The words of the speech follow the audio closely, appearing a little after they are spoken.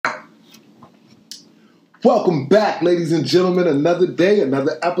Welcome back, ladies and gentlemen. Another day,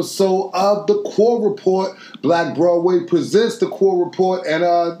 another episode of The Core Report. Black Broadway presents The Core Report. And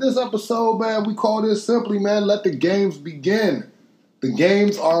this episode, man, we call this simply, man, let the games begin. The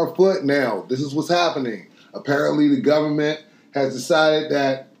games are afoot now. This is what's happening. Apparently, the government has decided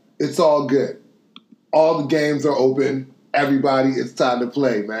that it's all good. All the games are open. Everybody, it's time to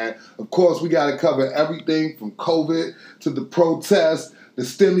play, man. Of course, we got to cover everything from COVID to the protests. The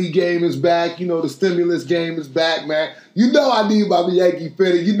STEMI game is back. You know, the stimulus game is back, man. You know I need my Yankee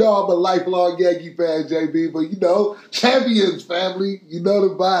fitting. You know I'm a lifelong Yankee fan, JB. But, you know, champions, family. You know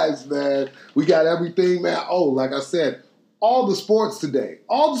the vibes, man. We got everything, man. Oh, like I said, all the sports today.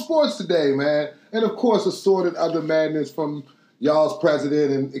 All the sports today, man. And, of course, assorted other madness from y'all's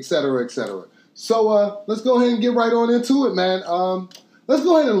president and et cetera, et cetera. So let's go ahead and get right on into it, man. Let's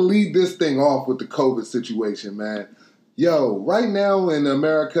go ahead and lead this thing off with the COVID situation, man. Yo, right now in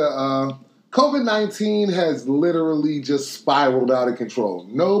America, COVID-19 has literally just spiraled out of control.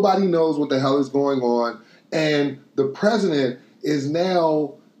 Nobody knows what the hell is going on. And the president is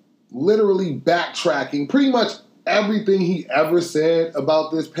now literally backtracking pretty much everything he ever said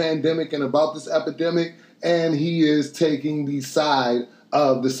about this pandemic and about this epidemic. And he is taking the side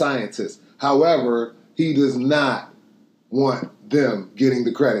of the scientists. However, he does not want them getting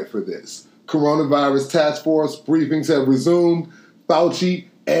the credit for this. Coronavirus task force briefings have resumed. Fauci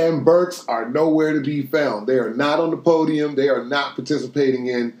and Birx are nowhere to be found. They are not on the podium. They are not participating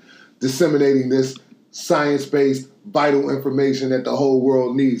in disseminating this science-based vital information that the whole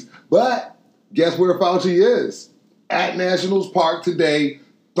world needs. But guess where Fauci is? At Nationals Park today,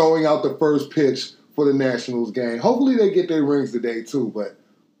 throwing out the first pitch for the Nationals game. Hopefully they get their rings today too, but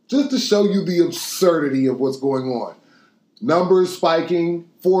just to show you the absurdity of what's going on. Numbers spiking,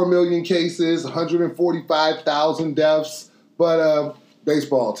 4 million cases, 145,000 deaths, but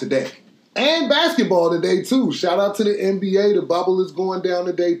baseball today. And basketball today, too. Shout out to the NBA. The bubble is going down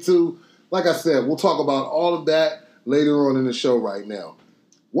today, too. Like I said, we'll talk about all of that later on in the show right now.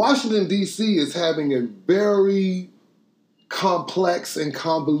 Washington, D.C. is having a very complex and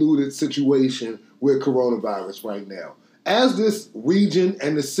convoluted situation with coronavirus right now. As this region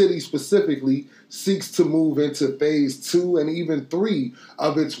and the city specifically seeks to move into phase 2 and even 3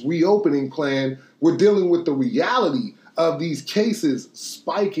 of its reopening plan, we're dealing with the reality of these cases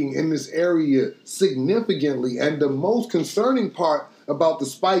spiking in this area significantly. And the most concerning part about the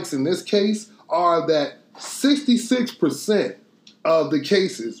spikes in this case are that 66% of the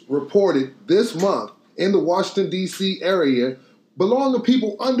cases reported this month in the Washington, D.C. area belong to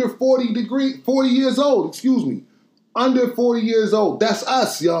people under 40 years old, Under 40 years old. That's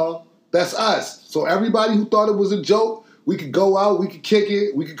us, y'all. That's us. So everybody who thought it was a joke, we could go out, we could kick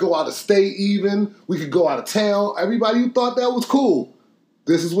it, we could go out of state even, we could go out of town. Everybody who thought that was cool,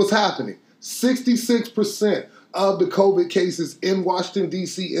 this is what's happening. 66% of the COVID cases in Washington,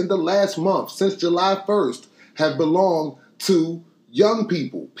 D.C. in the last month, since July 1st, have belonged to young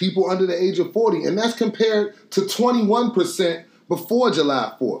people, people under the age of 40. And that's compared to 21% before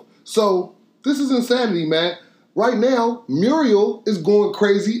July 4th. So this is insanity, man. Right now, Muriel is going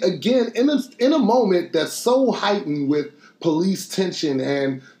crazy again in a moment that's so heightened with police tension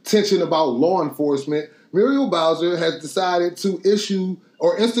and tension about law enforcement. Muriel Bowser has decided to institute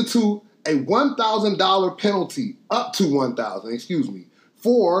a $1,000 penalty, up to $1,000,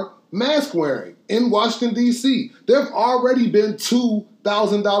 for mask wearing in Washington, D.C. There have already been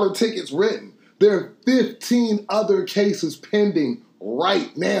 $2,000 tickets written. There are 15 other cases pending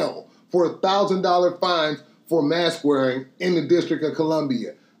right now for $1,000 fines for mask wearing in the District of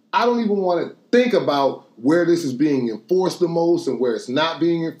Columbia. I don't even want to think about where this is being enforced the most and where it's not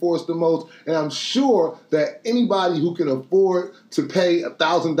being enforced the most. And I'm sure that anybody who can afford to pay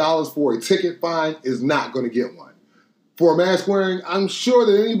 $1,000 for a ticket fine is not going to get one. For mask wearing, I'm sure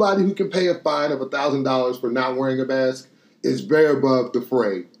that anybody who can pay a fine of $1,000 for not wearing a mask is very above the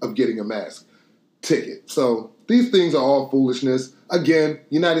fray of getting a mask ticket. So these things are all foolishness. Again,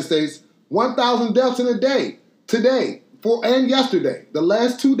 United States, 1,000 deaths in a day. Today and yesterday, the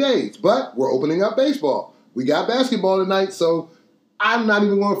last 2 days. But we're opening up baseball. We got basketball tonight, so I'm not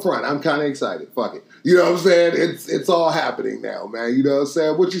even going to front. I'm kind of excited. Fuck it. You know what I'm saying? It's all happening now, man. You know what I'm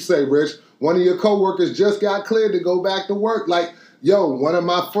saying? What you say, Rich? One of your coworkers just got cleared to go back to work. Like, yo, one of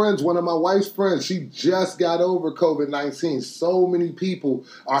my wife's friends, she just got over COVID-19. So many people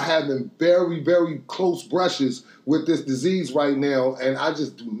are having very, very close brushes with this disease right now, and I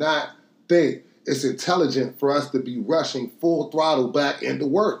just do not think it's intelligent for us to be rushing full throttle back into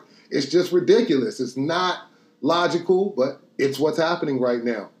work. It's just ridiculous. It's not logical, but it's what's happening right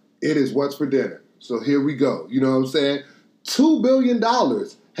now. It is what's for dinner. So here we go. You know what I'm saying? $2 billion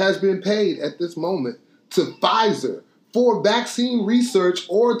has been paid at this moment to Pfizer for vaccine research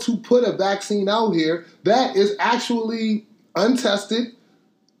or to put a vaccine out here that is actually untested,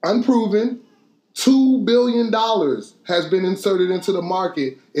 unproven. $2 billion has been inserted into the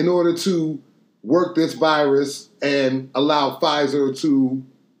market in order to work this virus and allow Pfizer to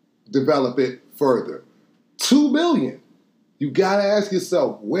develop it further. $2 billion. You gotta ask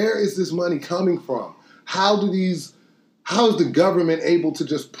yourself, where is this money coming from? How is the government able to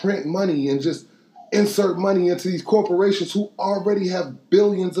just print money and just insert money into these corporations who already have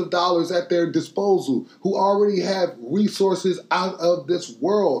billions of dollars at their disposal, who already have resources out of this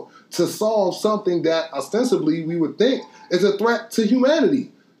world to solve something that ostensibly we would think is a threat to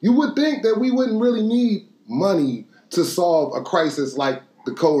humanity? You would think that we wouldn't really need money to solve a crisis like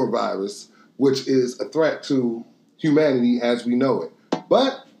the coronavirus, which is a threat to humanity as we know it.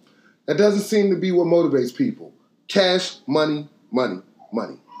 But that doesn't seem to be what motivates people. Cash, money, money,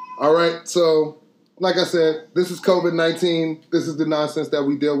 money. All right, so like I said, this is COVID-19. This is the nonsense that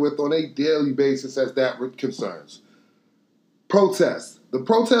we deal with on a daily basis as that concerns. Protests. The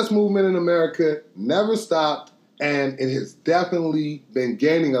protest movement in America never stopped, and it has definitely been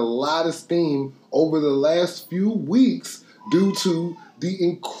gaining a lot of steam over the last few weeks due to the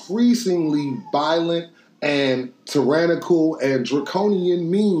increasingly violent and tyrannical and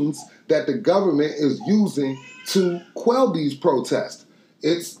draconian means that the government is using to quell these protests.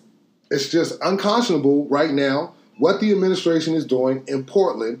 It's just unconscionable right now what the administration is doing in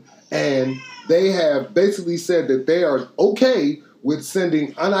Portland, and they have basically said that they are okay with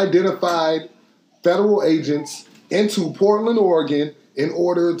sending unidentified federal agents into Portland, Oregon, in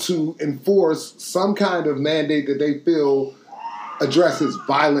order to enforce some kind of mandate that they feel addresses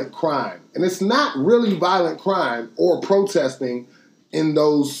violent crime. And it's not really violent crime or protesting in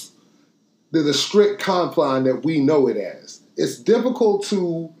the strict confine that we know it as. It's difficult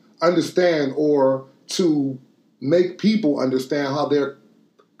to understand or to make people understand how they're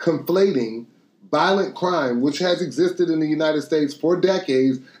conflating violent crime, which has existed in the United States for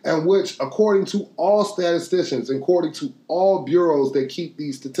decades, and which, according to all statisticians, according to all bureaus that keep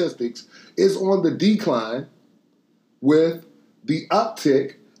these statistics, is on the decline, with the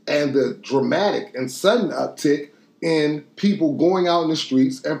uptick and the dramatic and sudden uptick in people going out in the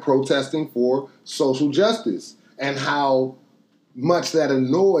streets and protesting for social justice, and how much that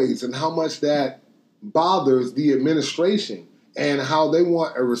annoys and how much that bothers the administration, and how they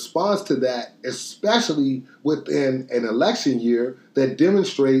want a response to that, especially within an election year that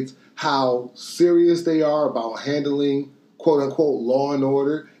demonstrates how serious they are about handling quote-unquote law and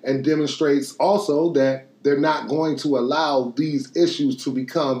order, and demonstrates also that they're not going to allow these issues to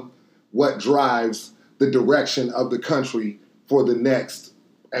become what drives the direction of the country for the next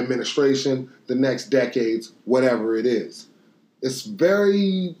administration, the next decades, whatever it is. It's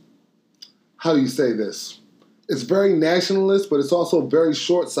very, how do you say this? It's very nationalist, but it's also very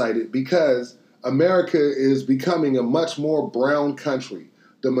short-sighted, because America is becoming a much more brown country.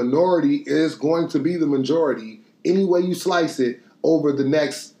 The minority is going to be the majority any way you slice it over the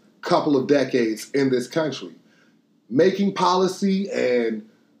next couple of decades in this country. Making policy and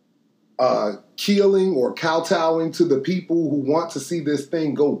keeling or kowtowing to the people who want to see this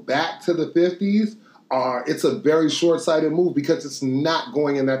thing go back to the 50s, it's a very short-sighted move, because it's not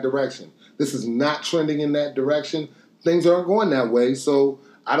going in that direction. This is not trending in that direction. Things aren't going that way. So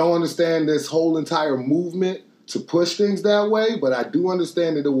I don't understand this whole entire movement to push things that way, but I do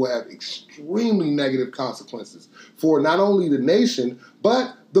understand that it will have extremely negative consequences for not only the nation,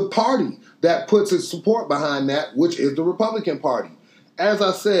 but the party that puts its support behind that, which is the Republican Party. As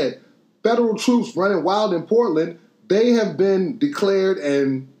I said, federal troops running wild in Portland, they have been declared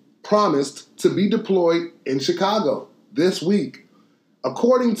and promised to be deployed in Chicago this week.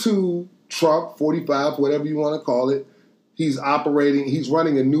 According to Trump, 45, whatever you want to call it, he's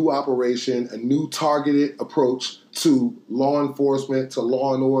running a new operation, a new targeted approach to law enforcement, to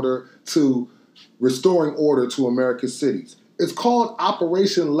law and order, to restoring order to America's cities. It's called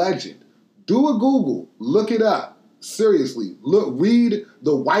Operation Legend. Do a Google, look it up. Seriously, read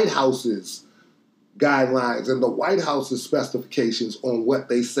the White House's guidelines and the White House's specifications on what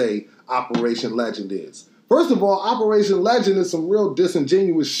they say Operation Legend is. First of all, Operation Legend is some real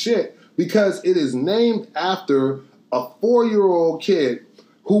disingenuous shit, because it is named after a 4-year-old kid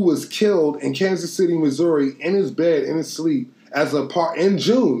who was killed in Kansas City, Missouri, in his bed, in his sleep, in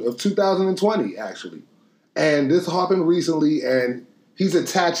June of 2020, actually. And this happened recently, and he's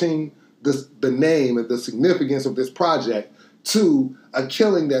attaching the name and the significance of this project to a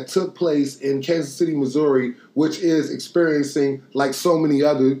killing that took place in Kansas City, Missouri, which is experiencing, like so many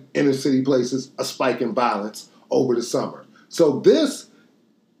other inner city places, a spike in violence over the summer. So this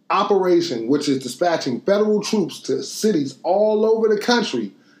operation, which is dispatching federal troops to cities all over the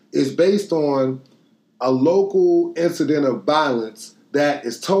country, is based on a local incident of violence that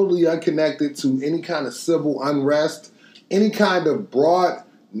is totally unconnected to any kind of civil unrest, any kind of broad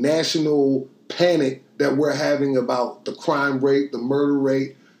national panic that we're having about the crime rate, the murder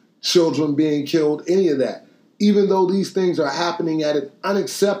rate, children being killed, any of that. Even though these things are happening at an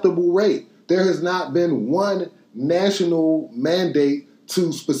unacceptable rate, there has not been one national mandate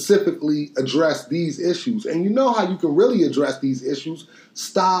to specifically address these issues. And you know how you can really address these issues?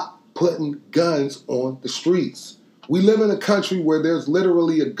 Stop putting guns on the streets. We live in a country where there's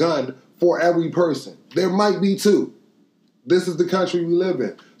literally a gun for every person. There might be two. This is the country we live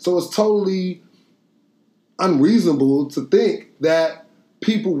in. So it's totally unreasonable to think that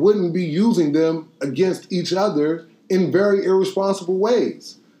people wouldn't be using them against each other in very irresponsible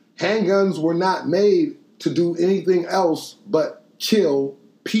ways. Handguns were not made to do anything else but kill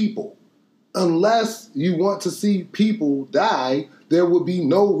people. Unless you want to see people die, there would be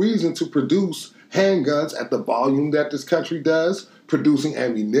no reason to produce handguns at the volume that this country does, producing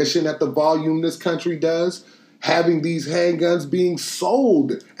ammunition at the volume this country does, having these handguns being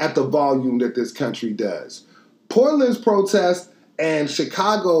sold at the volume that this country does. Portland's protest and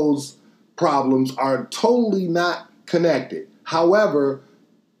Chicago's problems are totally not connected. However,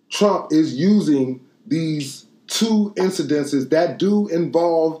 Trump is using these two incidences that do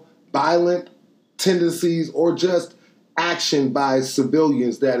involve violent tendencies or just action by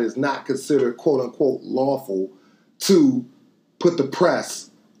civilians that is not considered quote-unquote lawful to put the press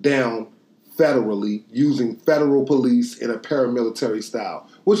down federally using federal police in a paramilitary style.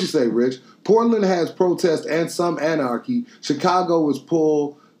 What you say, Rich? Portland has protest and some anarchy. Chicago is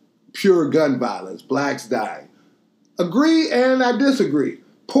pure gun violence. Blacks die. Agree and I disagree.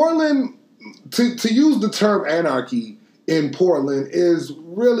 Portland, to use the term anarchy in Portland is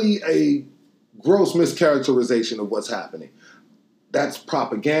really a gross mischaracterization of what's happening. That's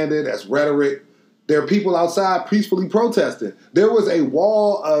propaganda, that's rhetoric. There are people outside peacefully protesting. There was a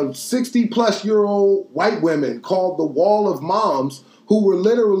wall of 60-plus-year-old white women called the Wall of Moms who were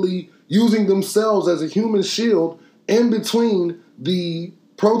literally using themselves as a human shield in between the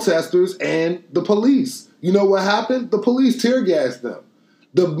protesters and the police. You know what happened? The police tear gassed them.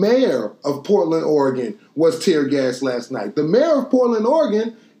 The mayor of Portland, Oregon was tear gassed last night. The mayor of Portland,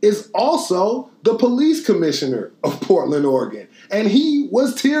 Oregon is also the police commissioner of Portland, Oregon. And he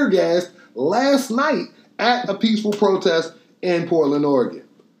was tear gassed last night at a peaceful protest in Portland, Oregon.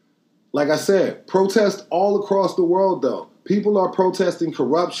 Like I said, protests all across the world, though. People are protesting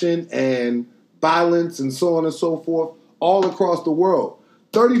corruption and violence and so on and so forth all across the world.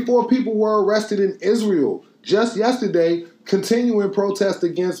 34 people were arrested in Israel just yesterday, continuing protest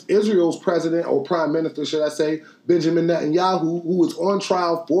against Israel's president, or prime minister, should I say, Benjamin Netanyahu, who is on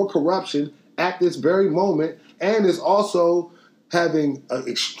trial for corruption at this very moment and is also having an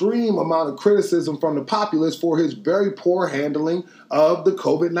extreme amount of criticism from the populace for his very poor handling of the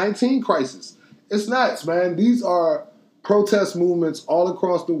COVID-19 crisis. It's nuts, man. These are protest movements all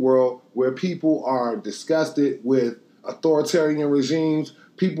across the world where people are disgusted with authoritarian regimes.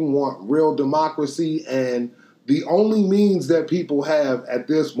 People want real democracy, and the only means that people have at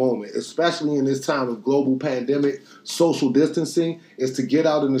this moment, especially in this time of global pandemic, social distancing, is to get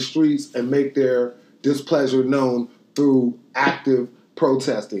out in the streets and make their displeasure known through active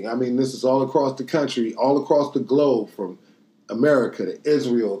protesting. I mean, this is all across the country, all across the globe, from America to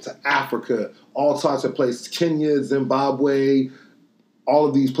Israel to Africa, all sorts of places, Kenya, Zimbabwe. All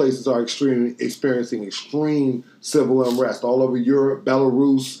of these places are experiencing extreme civil unrest all over Europe,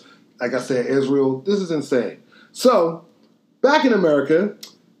 Belarus, like I said, Israel. This is insane. So, back in America,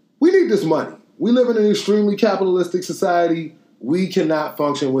 we need this money. We live in an extremely capitalistic society. We cannot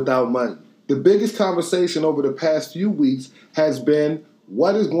function without money. The biggest conversation over the past few weeks has been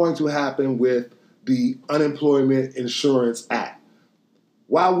what is going to happen with the Unemployment Insurance Act.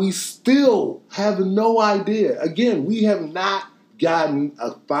 While we still have no idea, again, we have not gotten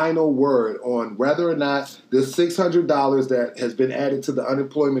a final word on whether or not the $600 that has been added to the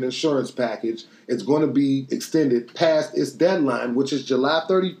unemployment insurance package is going to be extended past its deadline, which is July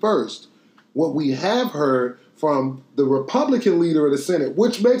 31st. What we have heard from the Republican leader of the Senate,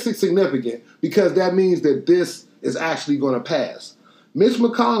 which makes it significant because that means that this is actually going to pass. Mitch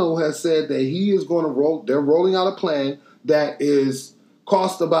McConnell has said that he is going to they're rolling out a plan that is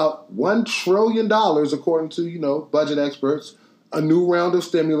cost about $1 trillion, according to, budget experts. A new round of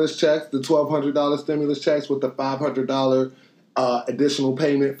stimulus checks, the $1,200 stimulus checks with the $500 additional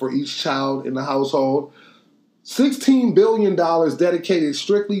payment for each child in the household. $16 billion dedicated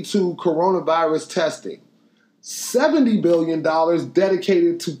strictly to coronavirus testing. $70 billion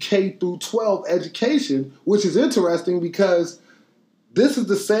dedicated to K through 12 education, which is interesting because this is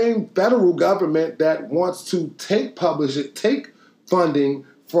the same federal government that wants to take funding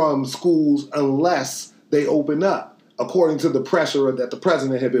from schools unless they open up, according to the pressure that the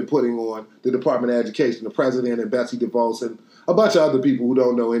president had been putting on the Department of Education, the president and Betsy DeVos and a bunch of other people who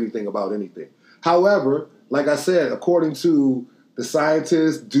don't know anything about anything. However, like I said, according to the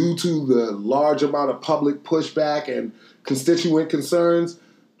scientists, due to the large amount of public pushback and constituent concerns,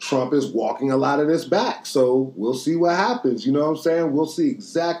 Trump is walking a lot of this back. So we'll see what happens. You know what I'm saying? We'll see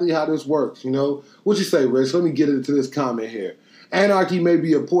exactly how this works. You know, what you say, Rich? Let me get into this comment here. Anarchy may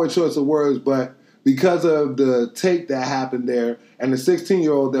be a poor choice of words, but because of the take that happened there and the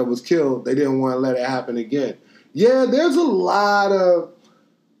 16-year-old that was killed, they didn't want to let it happen again. Yeah, there's a lot of...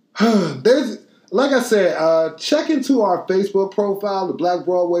 Like I said, check into our Facebook profile, the Black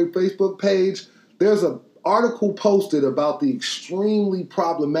Broadway Facebook page. There's an article posted about the extremely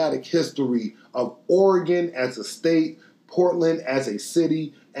problematic history of Oregon as a state, Portland as a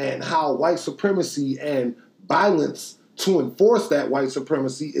city, and how white supremacy and violence to enforce that white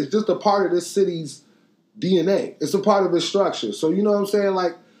supremacy is just a part of this city's DNA. It's a part of its structure. So, you know what I'm saying?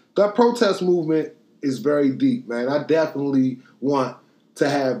 Like, that protest movement is very deep, man. I definitely want to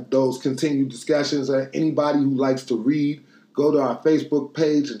have those continued discussions. Anybody who likes to read, go to our Facebook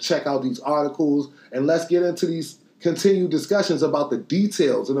page and check out these articles, and let's get into these continued discussions about the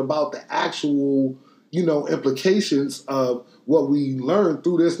details and about the actual, implications of what we learned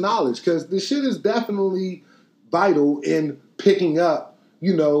through this knowledge, because this shit is definitely vital in picking up,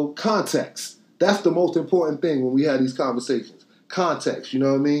 context. That's the most important thing when we have these conversations. Context, you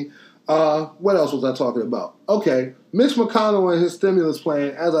know what I mean? What else was I talking about? Okay, Mitch McConnell and his stimulus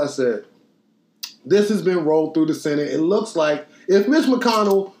plan, as I said, this has been rolled through the Senate. It looks like if Mitch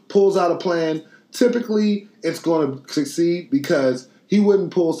McConnell pulls out a plan, typically it's going to succeed because he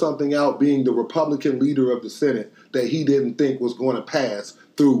wouldn't pull something out being the Republican leader of the Senate that he didn't think was going to pass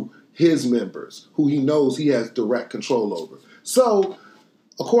through his members, who he knows he has direct control over. So,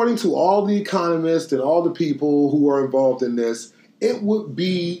 according to all the economists and all the people who are involved in this, it would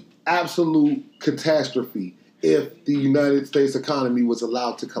be absolute catastrophe if the United States economy was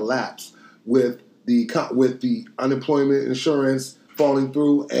allowed to collapse with the unemployment insurance falling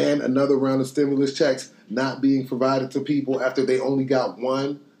through and another round of stimulus checks not being provided to people after they only got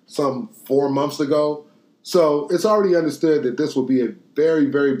one some 4 months ago. So it's already understood that this will be a very,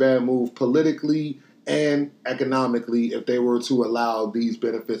 very bad move politically and economically if they were to allow these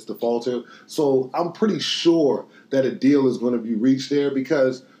benefits to falter. So I'm pretty sure that a deal is going to be reached there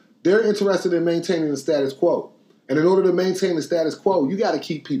because they're interested in maintaining the status quo. And in order to maintain the status quo, you got to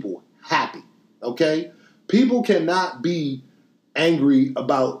keep people happy, okay? People cannot be angry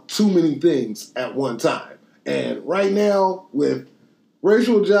about too many things at one time. And right now, with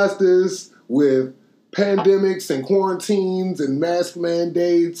racial justice, with pandemics and quarantines and mask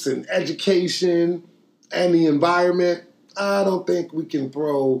mandates and education and the environment, I don't think we can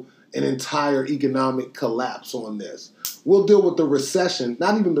throw an entire economic collapse on this. We'll deal with the recession,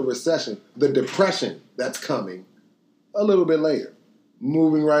 not even the recession, the depression that's coming a little bit later.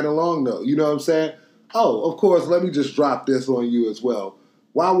 Moving right along, though. You know what I'm saying? Oh, of course, let me just drop this on you as well.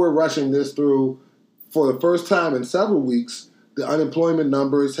 While we're rushing this through, for the first time in several weeks, the unemployment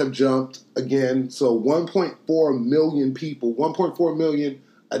numbers have jumped again. So 1.4 million people, 1.4 million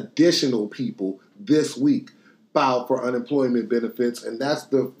additional people this week filed for unemployment benefits. And that's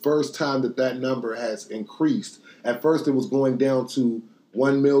the first time that number has increased. At first, it was going down to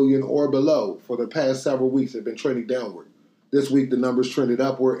 1 million or below. For the past several weeks, they've been trending downward. This week, the numbers trended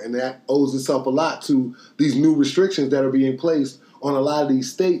upward, and that owes itself a lot to these new restrictions that are being placed on a lot of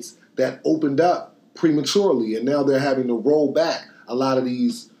these states that opened up prematurely, and now they're having to roll back a lot of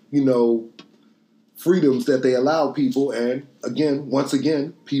these, freedoms that they allowed people, and once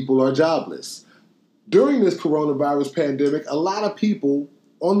again, people are jobless. During this coronavirus pandemic, a lot of people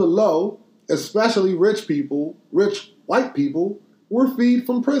on the low, especially rich white people, were freed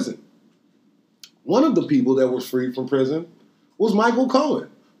from prison. One of the people that was freed from prison was Michael Cohen.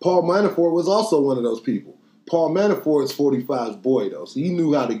 Paul Manafort was also one of those people. Paul Manafort's 45's boy, though, so he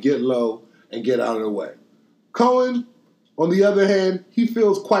knew how to get low and get out of the way. Cohen, on the other hand, he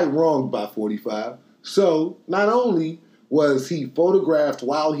feels quite wronged by 45. So not only was he photographed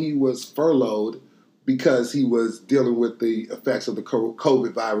while he was furloughed because he was dealing with the effects of the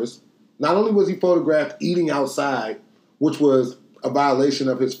COVID virus, not only was he photographed eating outside, which was a violation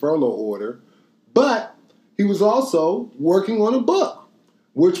of his furlough order, but he was also working on a book,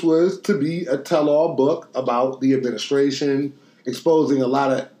 which was to be a tell-all book about the administration, exposing a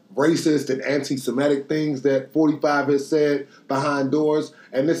lot of racist and anti-Semitic things that 45 has said behind doors.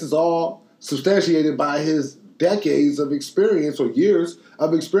 And this is all substantiated by his decades of experience or years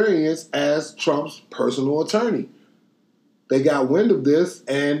of experience as Trump's personal attorney. They got wind of this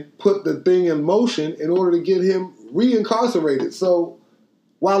and put the thing in motion in order to get him reincarcerated. So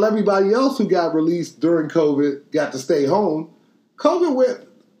while everybody else who got released during COVID got to stay home,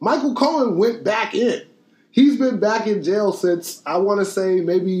 Michael Cohen went back in. He's been back in jail since, I want to say,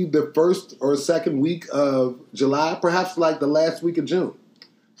 maybe the first or second week of July, perhaps like the last week of June.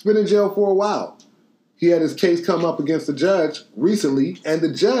 He's been in jail for a while. He had his case come up against the judge recently, and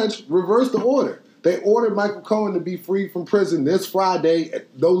the judge reversed the order. They ordered Michael Cohen to be freed from prison this Friday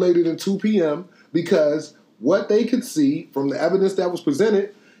at no later than 2 p.m. because what they could see from the evidence that was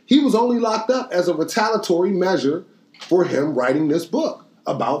presented, he was only locked up as a retaliatory measure for him writing this book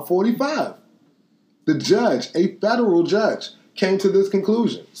about 45. The judge, a federal judge, came to this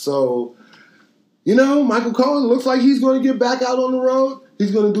conclusion. So, Michael Cohen looks like he's going to get back out on the road.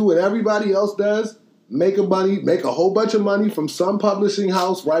 He's going to do what everybody else does. Make a whole bunch of money from some publishing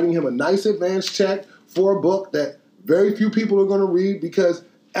house, writing him a nice advance check for a book that very few people are going to read because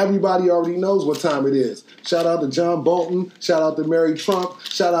everybody already knows what time it is. Shout out to John Bolton. Shout out to Mary Trump.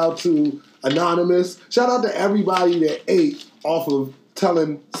 Shout out to Anonymous. Shout out to everybody that ate off of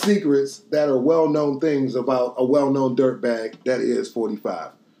telling secrets that are well-known things about a well-known dirtbag that is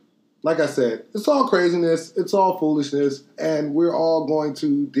 45. Like I said, it's all craziness. It's all foolishness. And we're all going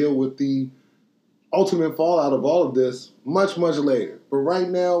to deal with the ultimate fallout of all of this much, much later. But right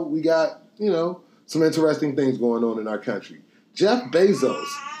now, we got, some interesting things going on in our country. Jeff Bezos,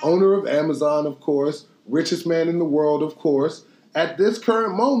 owner of Amazon, of course, richest man in the world, of course. At this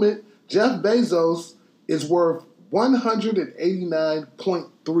current moment, Jeff Bezos is worth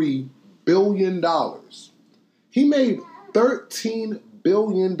 $189.3 billion. He made $13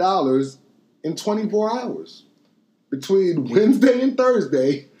 billion in 24 hours. Between Wednesday and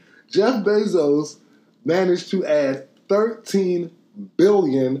Thursday, Jeff Bezos managed to add $13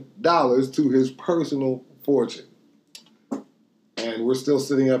 billion to his personal fortune. And we're still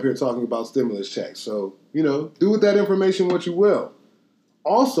sitting up here talking about stimulus checks. So, do with that information what you will.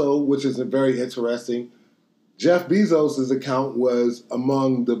 Also, which is very interesting, Jeff Bezos' account was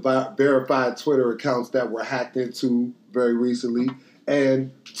among the verified Twitter accounts that were hacked into very recently.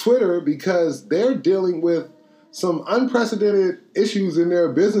 And Twitter, because they're dealing with some unprecedented issues in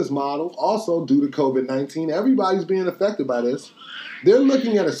their business model, also due to COVID-19. Everybody's being affected by this. They're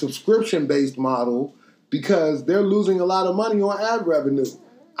looking at a subscription-based model because they're losing a lot of money on ad revenue.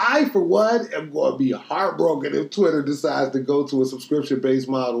 I, for one, am going to be heartbroken if Twitter decides to go to a subscription-based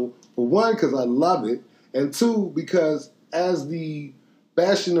model. For one, because I love it. And two, because as the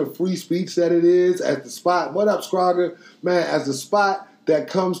bastion of free speech that it is, as the spot, what up, Scroger? Man, as the spot that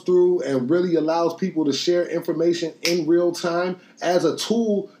comes through and really allows people to share information in real time as a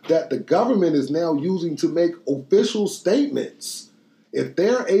tool that the government is now using to make official statements. If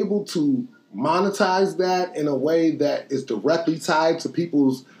they're able to monetize that in a way that is directly tied to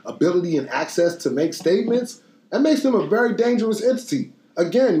people's ability and access to make statements, that makes them a very dangerous entity.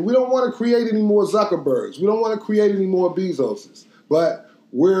 Again, we don't want to create any more Zuckerbergs. We don't want to create any more Bezoses. But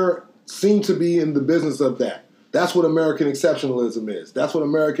we're seem to be in the business of that. That's what American exceptionalism is. That's what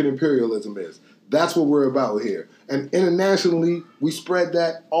American imperialism is. That's what we're about here. And internationally, we spread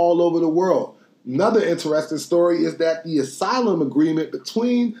that all over the world. Another interesting story is that the asylum agreement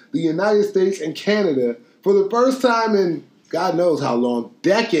between the United States and Canada, for the first time in God knows how long,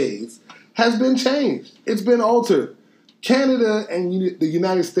 decades, has been changed. It's been altered. Canada and the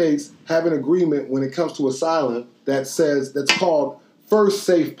United States have an agreement when it comes to asylum that's called First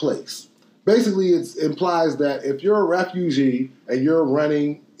Safe Place. Basically, it implies that if you're a refugee and you're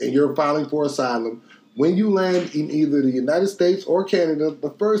filing for asylum, when you land in either the United States or Canada, the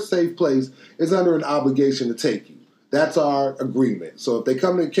first safe place is under an obligation to take you. That's our agreement. So if they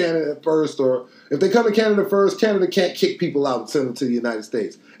come to Canada first, Canada can't kick people out and send them to the United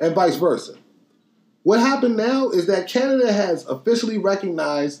States, and vice versa. What happened now is that Canada has officially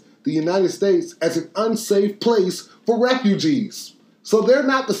recognized the United States as an unsafe place for refugees. So they're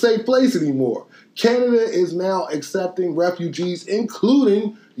not the safe place anymore. Canada is now accepting refugees,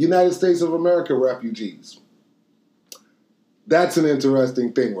 including United States of America refugees. That's an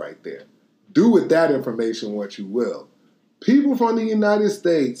interesting thing right there. Do with that information what you will. People from the United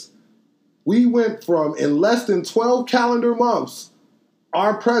States, we went from, in less than 12 calendar months,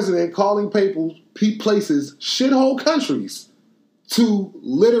 our president calling places shithole countries, to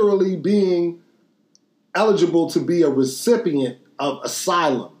literally being eligible to be a recipient of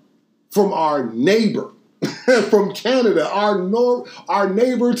asylum from our neighbor. from Canada, our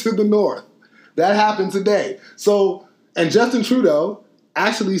neighbor to the north. That happened today. So, and Justin Trudeau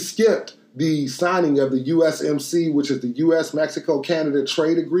actually skipped the signing of the USMC, which is the U.S.-Mexico-Canada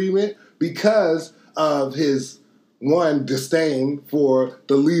trade agreement, because of his, one, disdain for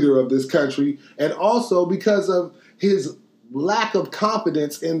the leader of this country, and also because of his lack of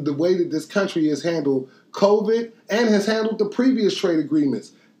confidence in the way that this country has handled COVID and has handled the previous trade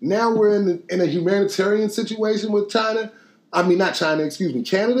agreements. Now we're in a humanitarian situation with China. I mean, not China, excuse me,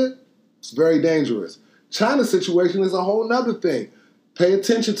 Canada. It's very dangerous. China's situation is a whole nother thing. Pay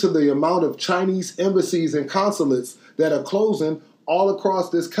attention to the amount of Chinese embassies and consulates that are closing all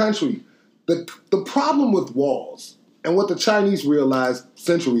across this country. The problem with walls, and what the Chinese realized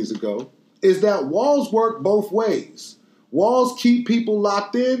centuries ago, is that walls work both ways. Walls keep people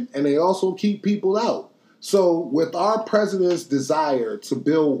locked in, and they also keep people out. So with our president's desire to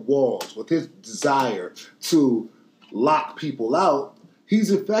build walls, with his desire to lock people out,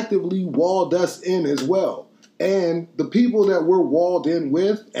 he's effectively walled us in as well. And the people that we're walled in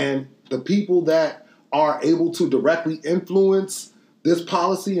with, and the people that are able to directly influence this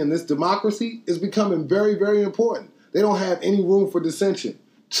policy and this democracy, is becoming very, very important. They don't have any room for dissension.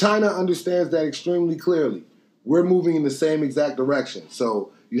 China understands that extremely clearly. We're moving in the same exact direction.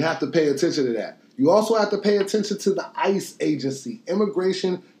 So you have to pay attention to that. You also have to pay attention to the ICE agency,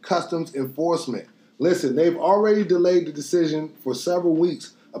 Immigration Customs Enforcement. Listen, they've already delayed the decision for several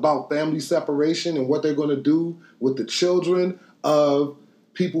weeks about family separation and what they're going to do with the children of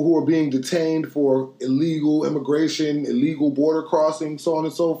people who are being detained for illegal immigration, illegal border crossing, so on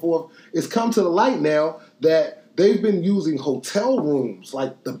and so forth. It's come to the light now that they've been using hotel rooms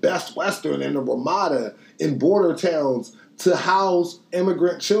like the Best Western and the Ramada in border towns to house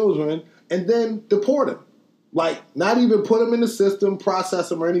immigrant children and then deport them. Like, not even put them in the system, process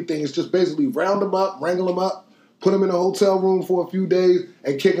them or anything. It's just basically round them up, wrangle them up, put them in a hotel room for a few days,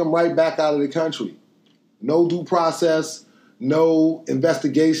 and kick them right back out of the country. No due process, no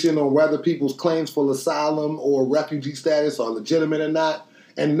investigation on whether people's claims for asylum or refugee status are legitimate or not,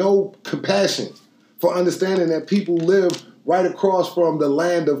 and no compassion for understanding that people live right across from the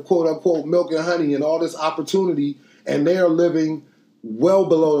land of quote-unquote milk and honey and all this opportunity, and they are living well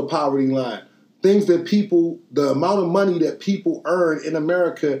below the poverty line. Things that people, the amount of money that people earn in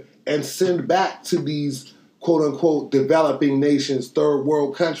America and send back to these quote-unquote developing nations, third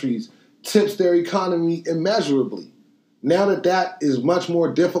world countries, tips their economy immeasurably. Now that that is much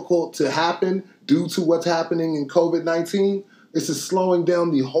more difficult to happen due to what's happening in COVID-19, this is slowing down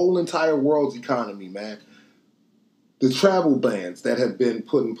the whole entire world's economy, man. The travel bans that have been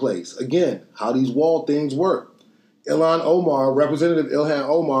put in place. Again, how these wall things work. Representative Ilhan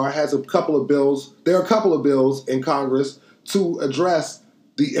Omar has a couple of bills. There are a couple of bills in Congress to address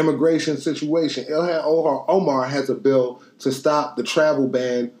the immigration situation. Ilhan Omar has a bill to stop the travel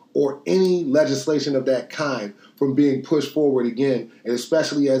ban or any legislation of that kind from being pushed forward again, and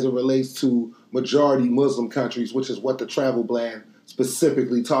especially as it relates to majority Muslim countries, which is what the travel ban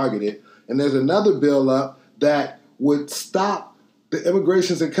specifically targeted. And there's another bill up that would stop the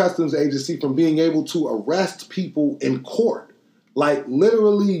Immigration and Customs Agency from being able to arrest people in court. Like,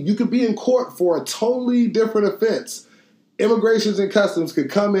 literally, you could be in court for a totally different offense. Immigration and Customs could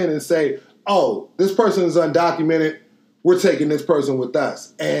come in and say, oh, this person is undocumented, we're taking this person with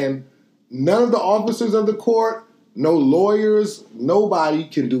us. And none of the officers of the court, no lawyers, nobody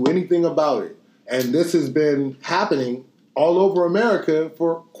can do anything about it. And this has been happening all over America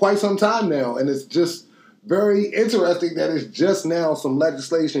for quite some time now. And it's just very interesting that it's just now some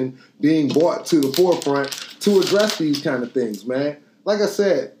legislation being brought to the forefront to address these kind of things, man. Like I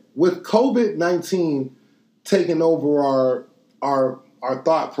said, with COVID-19 taking over our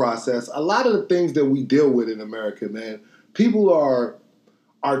thought process, a lot of the things that we deal with in America, man, people are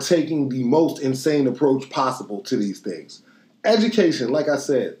taking the most insane approach possible to these things. Education, like I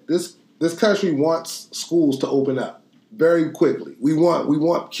said, this country wants schools to open up very quickly. We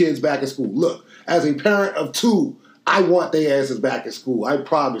want kids back in school. Look, as a parent of two, I want their asses back in school. I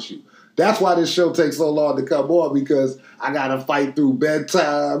promise you. That's why this show takes so long to come on, because I got to fight through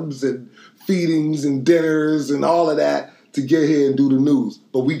bedtimes and feedings and dinners and all of that to get here and do the news.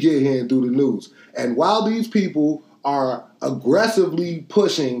 But we get here and do the news. And while these people are aggressively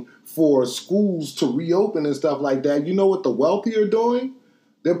pushing for schools to reopen and stuff like that, you know what the wealthy are doing?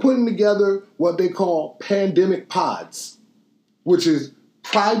 They're putting together what they call pandemic pods, which is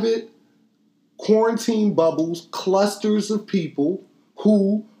private quarantine bubbles, clusters of people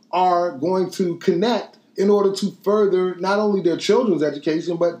who are going to connect in order to further not only their children's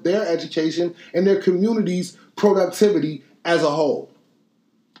education, but their education and their community's productivity as a whole.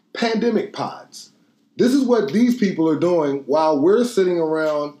 Pandemic pods. This is what these people are doing while we're sitting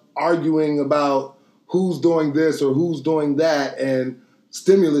around arguing about who's doing this or who's doing that and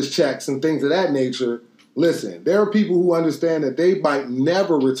stimulus checks and things of that nature. Listen, there are people who understand that they might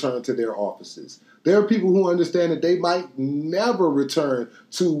never return to their offices. There are people who understand that they might never return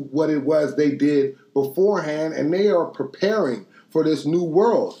to what it was they did beforehand, and they are preparing for this new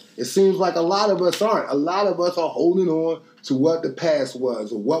world. It seems like a lot of us aren't. A lot of us are holding on to what the past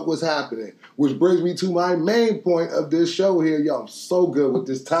was or what was happening, which brings me to my main point of this show here. Yo, I'm so good with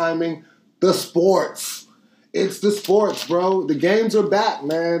this timing. The sports. It's the sports, bro. The games are back,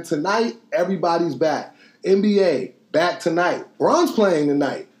 man. Tonight, everybody's back. NBA, back tonight. Bron's playing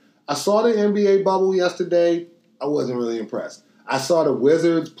tonight. I saw the NBA bubble yesterday. I wasn't really impressed. I saw the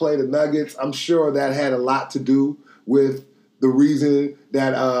Wizards play the Nuggets. I'm sure that had a lot to do with the reason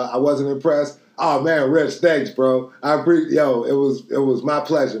that I wasn't impressed. Oh man, Rich, thanks, bro. It was my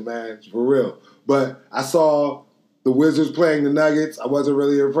pleasure, man, for real. But I saw the Wizards playing the Nuggets. I wasn't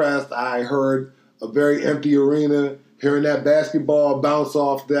really impressed. I heard a very empty arena. Hearing that basketball bounce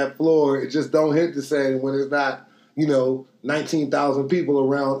off that floor, it just don't hit the same when it's not, 19,000 people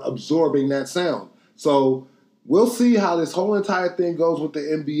around absorbing that sound. So we'll see how this whole entire thing goes with the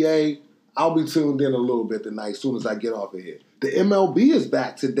NBA. I'll be tuned in a little bit tonight as soon as I get off of here. The MLB is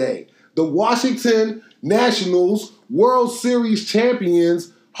back today. The Washington Nationals, World Series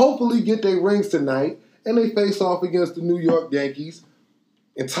champions, hopefully get their rings tonight, and they face off against the New York Yankees.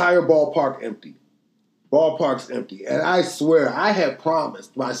 Entire ballpark empty. Ballpark's empty. And I swear, I had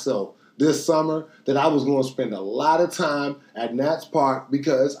promised myself this summer that I was going to spend a lot of time at Nats Park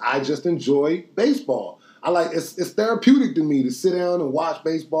because I just enjoy baseball. It's therapeutic to me to sit down and watch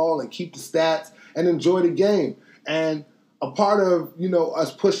baseball and keep the stats and enjoy the game. And a part of,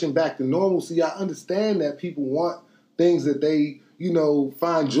 us pushing back to normalcy, I understand that people want things that they,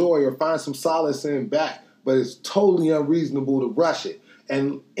 find joy or find some solace in back, but it's totally unreasonable to rush it.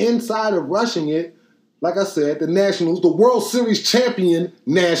 And inside of rushing it, like I said, the Nationals, the World Series champion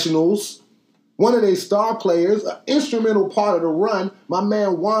Nationals, one of their star players, an instrumental part of the run, my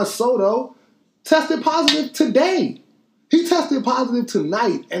man Juan Soto, tested positive today. He tested positive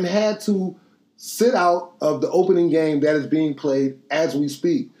tonight and had to sit out of the opening game that is being played as we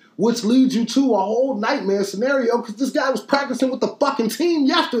speak, which leads you to a whole nightmare scenario because this guy was practicing with the fucking team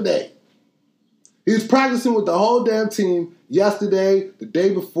yesterday. He was practicing with the whole damn team yesterday, the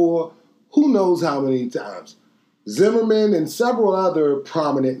day before, who knows how many times. Zimmerman and several other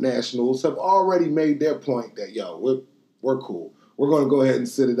prominent Nationals have already made their point that, we're cool. We're going to go ahead and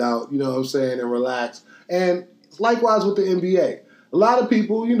sit it out, and relax. And likewise with the NBA. A lot of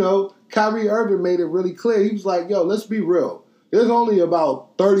people, Kyrie Irving made it really clear. He was like, let's be real. There's only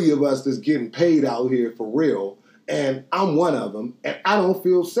about 30 of us that's getting paid out here for real, and I'm one of them, and I don't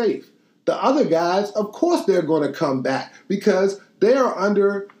feel safe. The other guys, of course they're going to come back because they are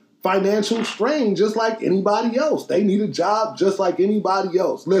under financial strain just like anybody else. They need a job just like anybody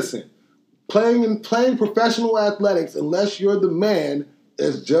else. Listen, playing professional athletics, unless you're the man,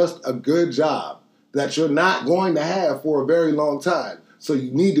 is just a good job that you're not going to have for a very long time. So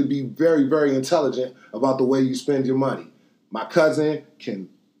you need to be very, very intelligent about the way you spend your money. My cousin can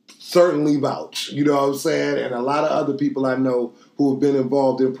certainly vouch, you know what I'm saying? And a lot of other people I know who have been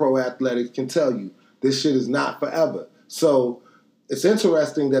involved in pro athletics can tell you this shit is not forever. So it's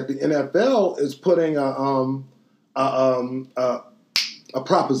interesting that the NFL is putting a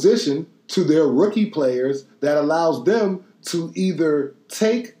proposition to their rookie players that allows them to either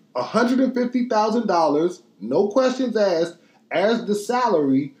take $150,000, no questions asked, as the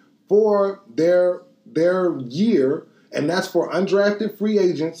salary for their year, and that's for undrafted free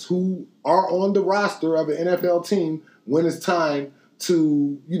agents who are on the roster of an NFL team when it's time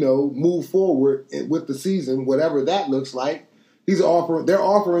to, move forward with the season, whatever that looks like. They're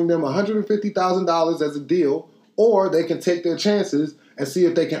offering them $150,000 as a deal, or they can take their chances and see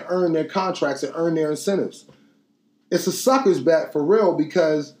if they can earn their contracts and earn their incentives. It's a sucker's bet for real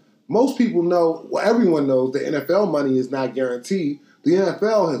because most people know, everyone knows the NFL money is not guaranteed. The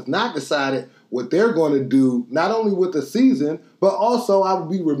NFL has not decided what they're going to do, not only with the season, but also, I would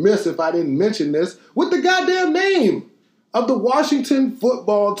be remiss if I didn't mention this, with the goddamn name of the Washington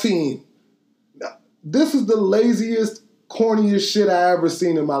football team. Now, this is the laziest, corniest shit I ever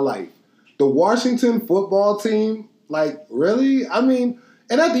seen in my life. The Washington football team, really? I mean,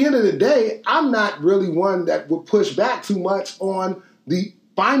 and at the end of the day, I'm not really one that would push back too much on the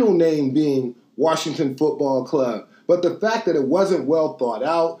final name being Washington Football Club. But the fact that it wasn't well thought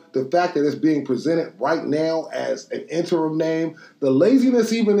out, the fact that it's being presented right now as an interim name, the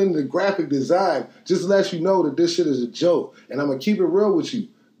laziness even in the graphic design just lets you know that this shit is a joke. And I'm going to keep it real with you.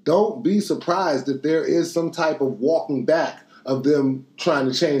 don't be surprised if there is some type of walking back of them trying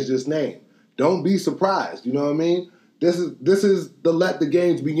to change this name. Don't be surprised. You know what I mean? This is the Let the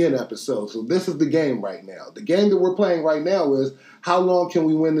Games Begin episode. So this is the game right now. The game that we're playing right now is how long can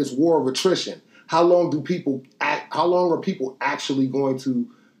we win this war of attrition? How long are people actually going to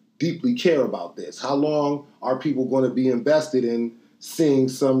deeply care about this? How long are people going to be invested in seeing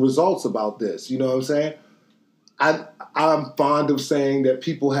some results about this? You know what I'm saying? I'm fond of saying that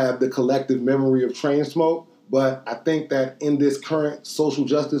people have the collective memory of train smoke, but I think that in this current social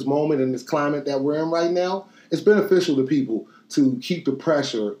justice moment, in this climate that we're in right now, it's beneficial to people to keep the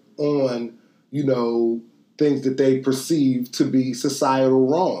pressure on, things that they perceive to be societal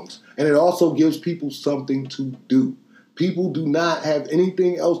wrongs. And it also gives people something to do. People do not have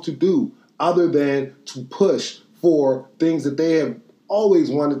anything else to do other than to push for things that they have always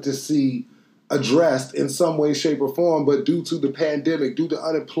wanted to see addressed in some way, shape, or form, but due to the pandemic, due to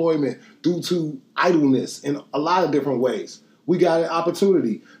unemployment, due to idleness in a lot of different ways, we got an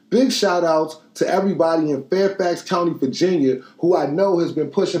opportunity. Big shout outs to everybody in Fairfax County, Virginia, who I know has been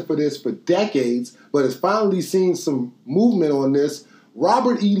pushing for this for decades, but has finally seen some movement on this.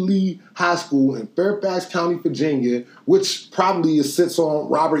 Robert E. Lee High School in Fairfax County, Virginia, which probably sits on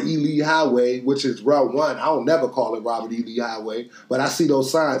Robert E. Lee Highway, which is Route 1. I don't never call it Robert E. Lee Highway, but I see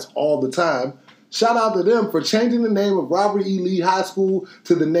those signs all the time. Shout out to them for changing the name of Robert E. Lee High School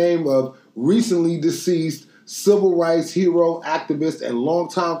to the name of recently deceased civil rights hero, activist, and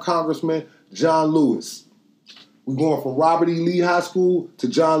longtime Congressman John Lewis. We're going from Robert E. Lee High School to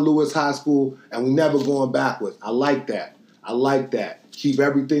John Lewis High School, and we're never going backwards. I like that. Keep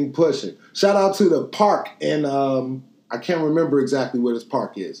everything pushing. Shout out to the park in, I can't remember exactly where this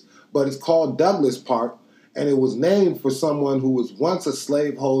park is, but it's called Douglas Park, and it was named for someone who was once a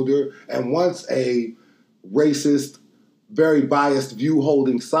slaveholder and once a racist, very biased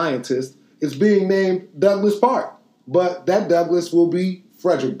view-holding scientist. It's being named Douglas Park, but that Douglas will be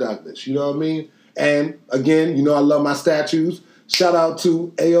Frederick Douglass, you know what I mean? And again, I love my statues. Shout out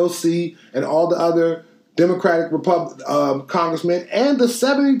to AOC and all the other Democratic congressmen and the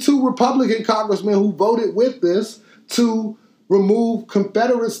 72 Republican congressmen who voted with this to remove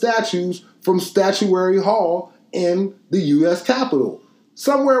Confederate statues from Statuary Hall in the U.S. Capitol.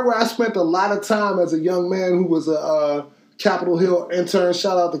 Somewhere where I spent a lot of time as a young man who was a Capitol Hill intern.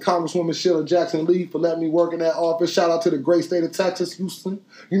 Shout out to Congresswoman Sheila Jackson Lee for letting me work in that office. Shout out to the great state of Texas, Houston.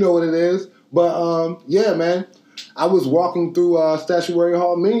 You know what it is. But, yeah, man. I was walking through Statuary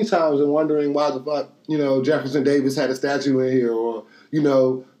Hall many times and wondering why the fuck, Jefferson Davis had a statue in here, or,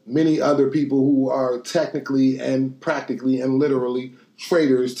 many other people who are technically and practically and literally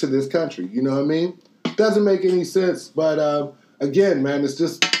traitors to this country. You know what I mean? Doesn't make any sense. But, again, man, it's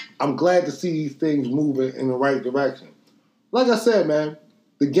just, I'm glad to see these things moving in the right direction. Like I said, man,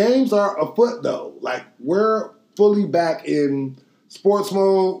 the games are afoot, though. Like, we're fully back in sports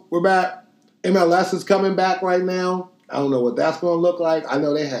mode. We're back. MLS is coming back right now. I don't know what that's going to look like. I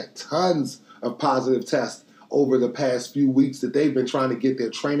know they had tons of positive tests over the past few weeks that they've been trying to get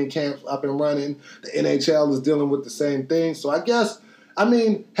their training camps up and running. The NHL is dealing with the same thing. So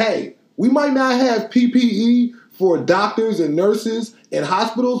hey, we might not have PPE for doctors and nurses in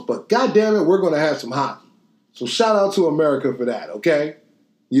hospitals, but goddamn it, we're going to have some hockey. So shout out to America for that, okay?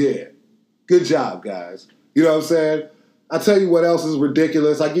 Yeah. Good job, guys. You know what I'm saying? I tell you what else is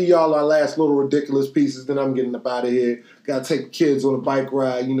ridiculous. I give y'all our last little ridiculous pieces, then I'm getting up out of here. Got to take the kids on a bike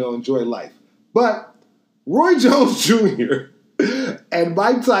ride, enjoy life. But Roy Jones Jr. and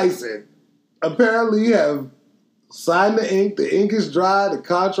Mike Tyson apparently have signed the ink. The ink is dry. The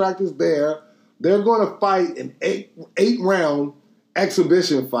contract is there. They're going to fight an eight-round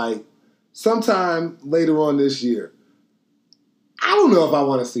exhibition fight sometime later on this year. I don't know if I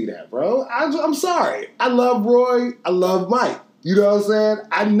want to see that, bro. I'm sorry. I love Roy. I love Mike. You know what I'm saying?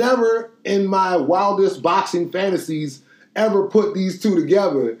 I never, in my wildest boxing fantasies, ever put these two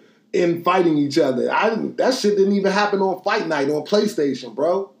together in fighting each other. That shit didn't even happen on Fight Night on PlayStation,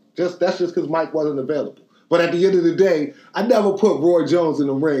 bro. That's just because Mike wasn't available. But at the end of the day, I never put Roy Jones in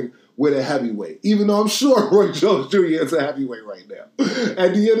the ring with a heavyweight, even though I'm sure Roy Jones Jr. is a heavyweight right now.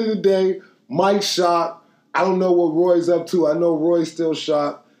 At the end of the day, Mike's shot. I don't know what Roy's up to. I know Roy's still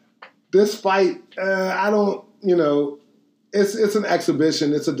shot. This fight, it's an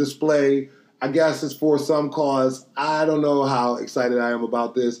exhibition. It's a display. I guess it's for some cause. I don't know how excited I am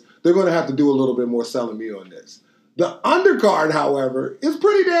about this. They're going to have to do a little bit more selling me on this. The undercard, however, is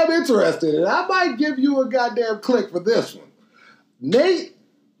pretty damn interesting, and I might give you a goddamn click for this one. Nate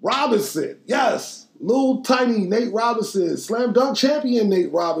Robinson. Yes, little tiny Nate Robinson. Slam dunk champion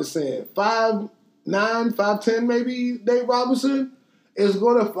Nate Robinson. 5'9", 5'10", maybe, Nate Robinson, is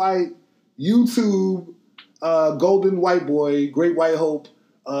going to fight YouTube Golden White Boy, Great White Hope,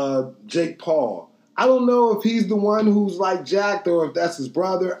 Jake Paul. I don't know if he's the one who's like jacked or if that's his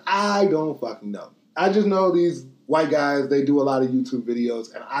brother. I don't fucking know. I just know these white guys, they do a lot of YouTube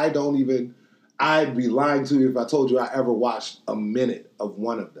videos, and I'd be lying to you if I told you I ever watched a minute of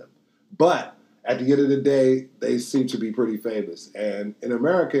one of them. But at the end of the day, they seem to be pretty famous. And in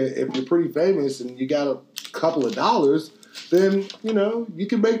America, if you're pretty famous and you got a couple of dollars, then, you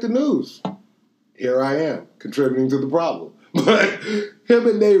can make the news. Here I am, contributing to the problem. But him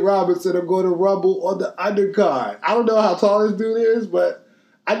and Nate Robinson are going to rumble on the undercard. I don't know how tall this dude is, but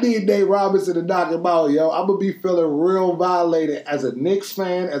I need Nate Robinson to knock him out, yo. I'm going to be feeling real violated as a Knicks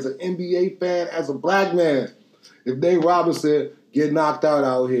fan, as an NBA fan, as a black man. If Nate Robinson get knocked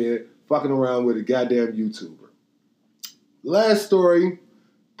out here fucking around with a goddamn YouTuber. Last story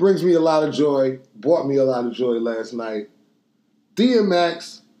brings me a lot of joy, brought me a lot of joy last night.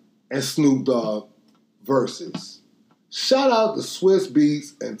 DMX and Snoop Dogg versus. Shout out to Swiss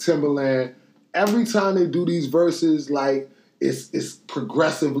Beats and Timberland. Every time they do these verses, like, it's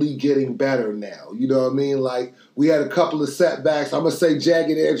progressively getting better now. You know what I mean? Like, we had a couple of setbacks. I'm going to say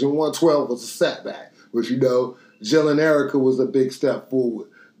Jagged Edge and 112 was a setback. But, Jill and Erica was a big step forward.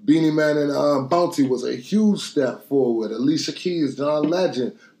 Beanie Man and Bounty was a huge step forward. Alicia Keys, John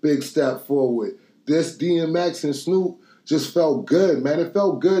Legend, big step forward. This DMX and Snoop just felt good, man. It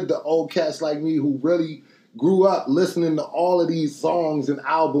felt good to old cats like me who really grew up listening to all of these songs and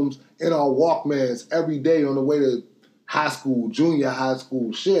albums in our Walkmans every day on the way to high school, junior high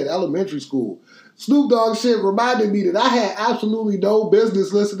school, elementary school. Snoop Dogg shit reminded me that I had absolutely no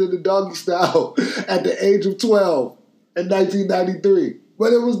business listening to Doggy Style at the age of 12 in 1993.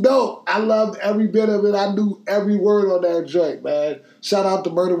 But it was dope. I loved every bit of it. I knew every word on that joint, man. Shout out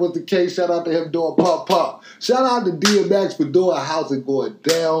to Murder Was the Case. Shout out to him doing Pump Pump. Shout out to DMX for doing How's It Going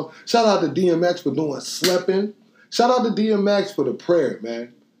Down. Shout out to DMX for doing Slippin'. Shout out to DMX for the prayer,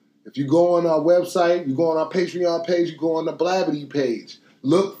 man. If you go on our website, you go on our Patreon page, you go on the Blavity page,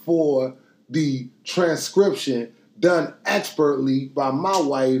 look for the transcription done expertly by my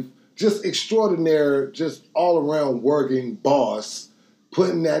wife, just extraordinary, just all-around working boss,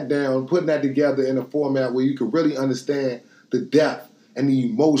 putting that down, putting that together in a format where you can really understand the depth and the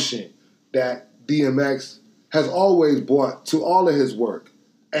emotion that DMX has always brought to all of his work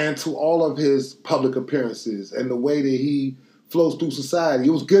and to all of his public appearances and the way that he flows through society.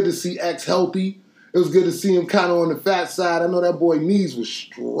 It was good to see X healthy. It was good to see him kind of on the fat side. I know that boy knees was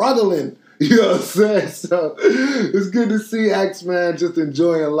struggling. You know what I'm saying? So it's good to see X, man, just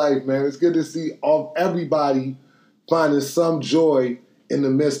enjoying life, man. It's good to see everybody finding some joy in the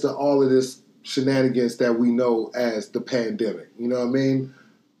midst of all of this shenanigans that we know as the pandemic. You know what I mean?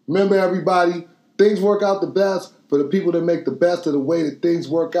 Remember, everybody, things work out the best for the people that make the best of the way that things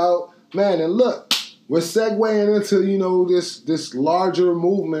work out. Man, and look, we're segueing into, this larger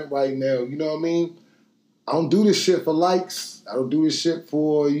movement right now. You know what I mean? I don't do this shit for likes. I don't do this shit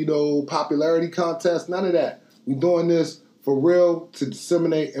for, popularity contests. None of that. We're doing this for real to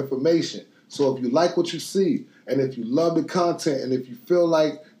disseminate information. So if you like what you see, and if you love the content, and if you feel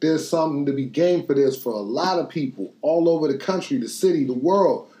like there's something to be gained for this for a lot of people all over the country, the city, the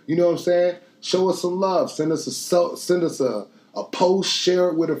world, you know what I'm saying? Show us some love. Send us a post, share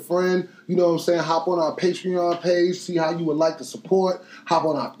it with a friend. You know what I'm saying? Hop on our Patreon page, see how you would like to support. Hop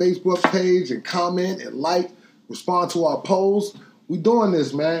on our Facebook page and comment and like, respond to our polls. We doing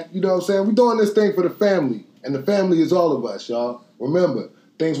this, man. You know what I'm saying? We doing this thing for the family. And the family is all of us, y'all. Remember,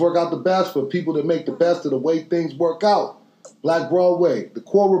 things work out the best for people that make the best of the way things work out. Black Broadway, The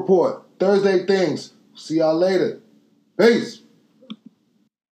Core Report, Thursday Things. See y'all later. Peace.